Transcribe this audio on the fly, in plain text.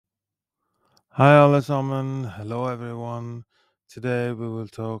Hi allesammans, hello everyone. Today we will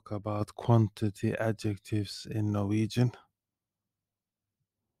talk about quantity adjectives in Norwegian.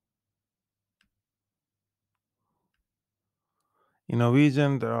 In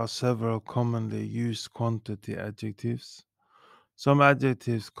Norwegian, there are several commonly used quantity adjectives. Some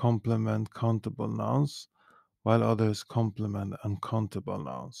adjectives complement countable nouns, while others complement uncountable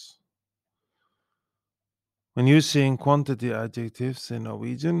nouns. When using quantity adjectives in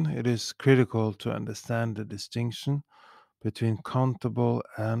Norwegian, it is critical to understand the distinction between countable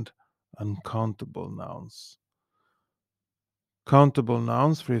and uncountable nouns. Countable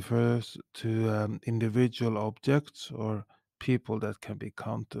nouns refers to individual objects or people that can be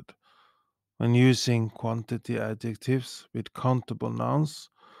counted. When using quantity adjectives with countable nouns,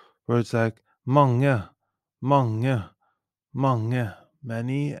 words like mange, mange, mange,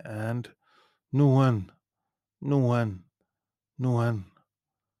 many, and noen, noen, noen,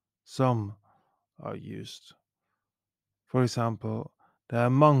 some are used. For example, det er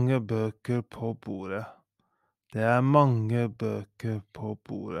mange bøker på bordet. Det er mange bøker på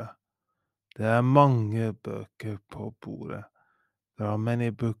bordet. Det er mange bøker på bordet. There are many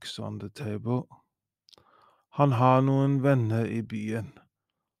books on the table. Han har noen venner i byen.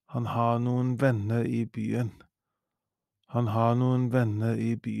 Han har noen venner i byen. Han har noen venner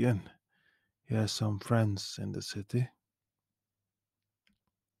i byen. He has some friends in the city.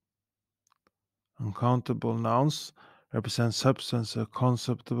 Uncountable nouns represent substance or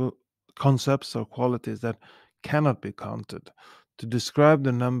concepts or qualities that cannot be counted. To describe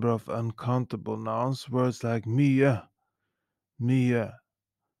the number of uncountable nouns, words like mye, mye,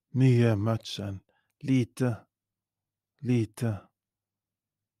 mye, much, and lite, lite,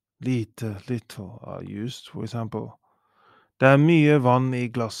 lite, little are used. For example, det er mye vann i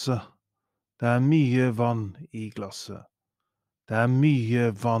glasset. Det er mye vann i glasset. Det er mye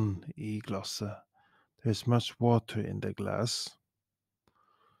vann i glasset. There's much water in the glass.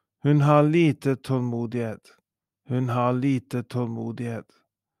 Hun har lite tålmodighet. Hun har lite tålmodighet.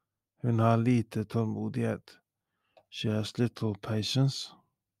 Hun har lite tålmodighet. She has little patience.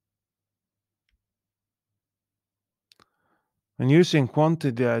 When using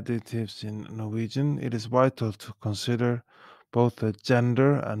quantity adjectives in Norwegian, it is vital to consider both the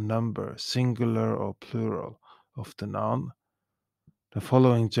gender and number, singular or plural, of the noun. The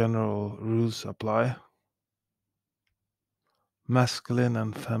following general rules apply. Masculine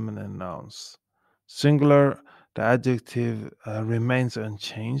and feminine nouns. Singular, the adjective remains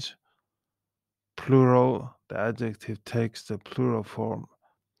unchanged. Plural, the adjective takes the plural form,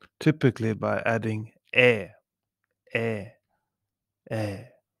 typically by adding e, e, e.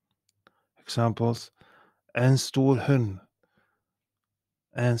 Examples: en stor hund,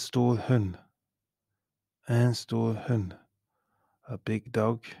 en stor hund, en stor hund. A big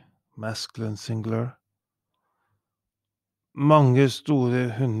dog, masculine singular. Mange store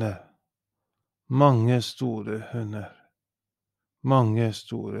hunder, mange store hunder, mange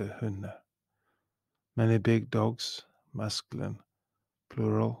store hunder. Many big dogs, masculine,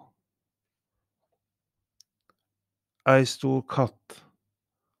 plural. Ei stor katt,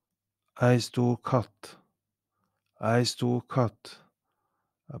 ei stor katt, ei stor katt.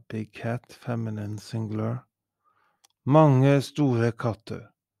 A big cat, feminine singular. Mange store katter,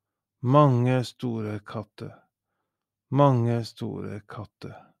 mange store katter, mange store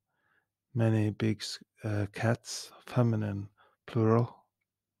katter. Many big cats, feminine, plural.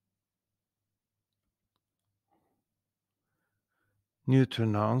 Neuter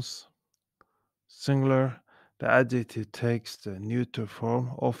nouns. Singular, the adjective takes the neuter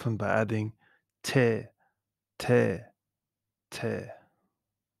form, often by adding te, te, te.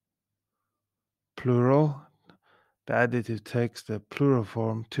 Plural, the adjective takes the plural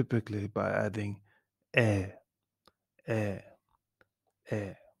form, typically by adding e, e,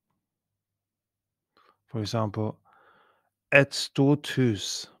 e. For example, et stort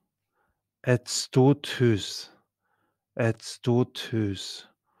hus, et stort hus, et stort hus.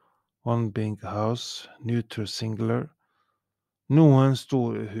 One big house, neuter singular. Noen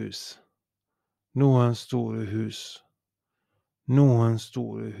store hus, noen store hus, noen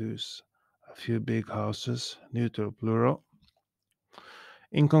store hus. A few big houses, neuter plural.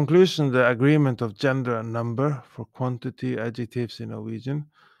 In conclusion, the agreement of gender and number for quantity adjectives in Norwegian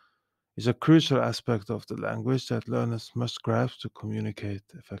is a crucial aspect of the language that learners must grasp to communicate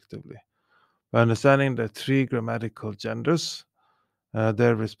effectively. By understanding the three grammatical genders,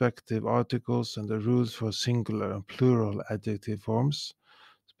 their respective articles, and the rules for singular and plural adjective forms,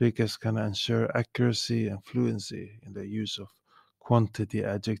 speakers can ensure accuracy and fluency in the use of quantity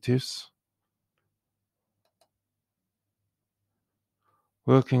adjectives.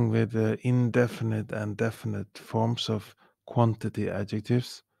 working with the indefinite and definite forms of quantity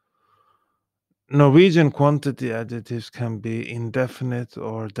adjectives. Norwegian quantity adjectives can be indefinite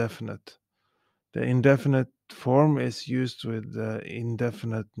or definite. The indefinite form is used with the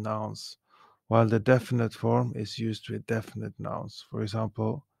indefinite nouns, while the definite form is used with definite nouns. For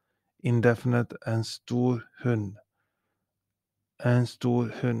example, indefinite en stor hund, en stor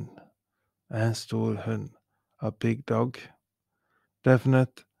hund, en stor hund, a big dog.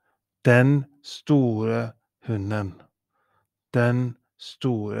 Definite, den store hunden, den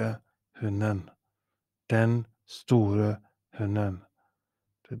store hunden, den store hunden,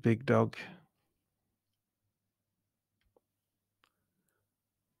 the big dog.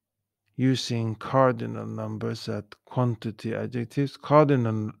 Using cardinal numbers as quantity adjectives.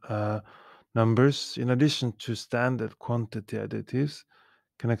 Cardinal numbers, in addition to standard quantity adjectives,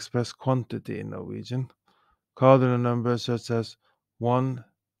 can express quantity in Norwegian. Cardinal numbers such as 1,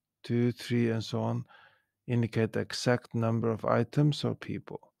 2, 3, and so on indicate the exact number of items or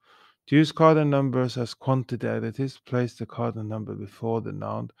people. To use cardinal numbers as quantity adjectives, place the cardinal number before the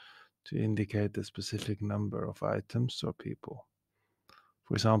noun to indicate the specific number of items or people.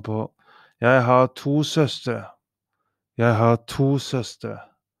 For example, jeg har to søstre. Jeg har to søstre.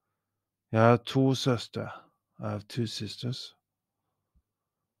 Jeg har to søstre. I have two sisters.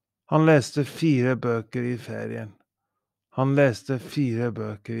 Han leste 4 bøker i ferien. Han leste 4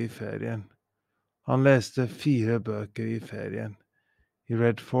 bøker i ferien. Han leste 4 bøker i ferien. He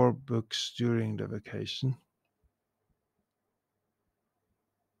read 4 books during the vacation.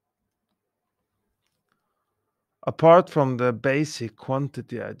 Apart from the basic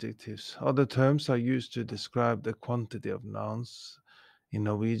quantity adjectives, other terms are used to describe the quantity of nouns in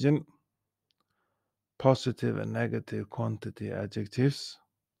Norwegian. Positive and negative quantity adjectives.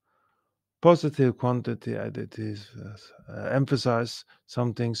 Positive quantity adjectives emphasize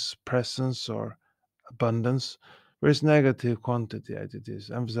something's presence or abundance, whereas negative quantity adjectives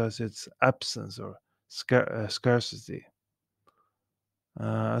emphasize its absence or scarcity.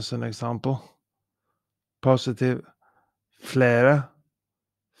 As an example, positive, flere,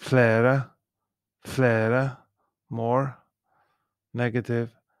 flere, flere, more. Negative,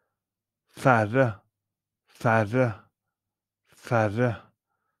 færre, færre, færre,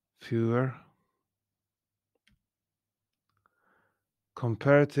 fewer.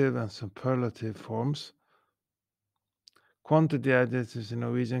 Comparative and superlative forms. Quantity adjectives in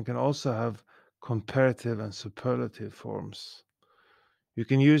Norwegian can also have comparative and superlative forms. You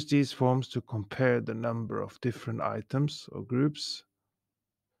can use these forms to compare the number of different items or groups.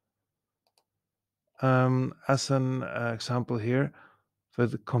 As an example here, for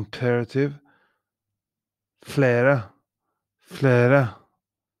the comparative, flere, flere,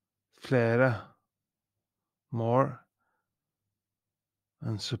 flere, more,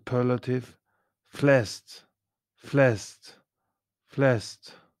 and superlative, flest, flest,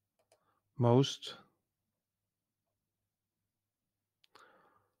 flest, most.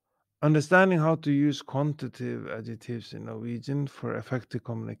 Understanding how to use quantitative adjectives in Norwegian for effective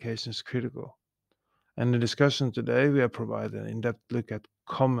communication is critical. And in the discussion today, we have provided an in-depth look at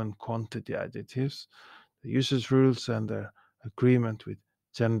common quantity adjectives, the usage rules, and their agreement with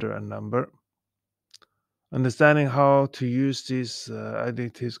gender and number. Understanding how to use these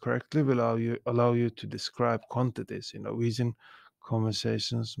adjectives correctly will allow you to describe quantities in Norwegian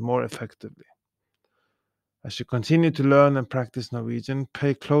conversations more effectively. As you continue to learn and practice Norwegian,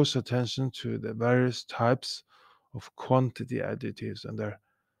 pay close attention to the various types of quantity adjectives and their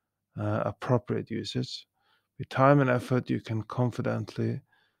appropriate usage. With time and effort, you can confidently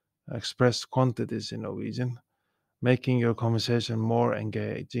express quantities in Norwegian, making your conversation more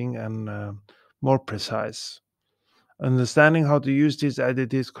engaging and more precise. Understanding how to use these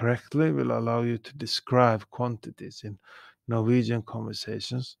adjectives correctly will allow you to describe quantities in Norwegian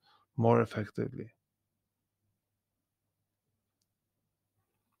conversations more effectively.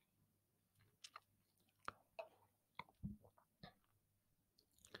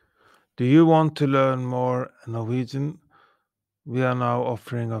 Do you want to learn more Norwegian? We are now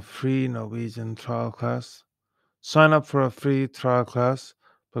offering a free Norwegian trial class. Sign up for a free trial class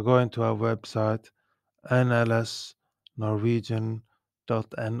by going to our website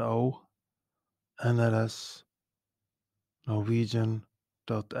nlsnorwegian.no,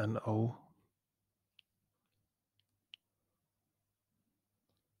 nlsnorwegian.no.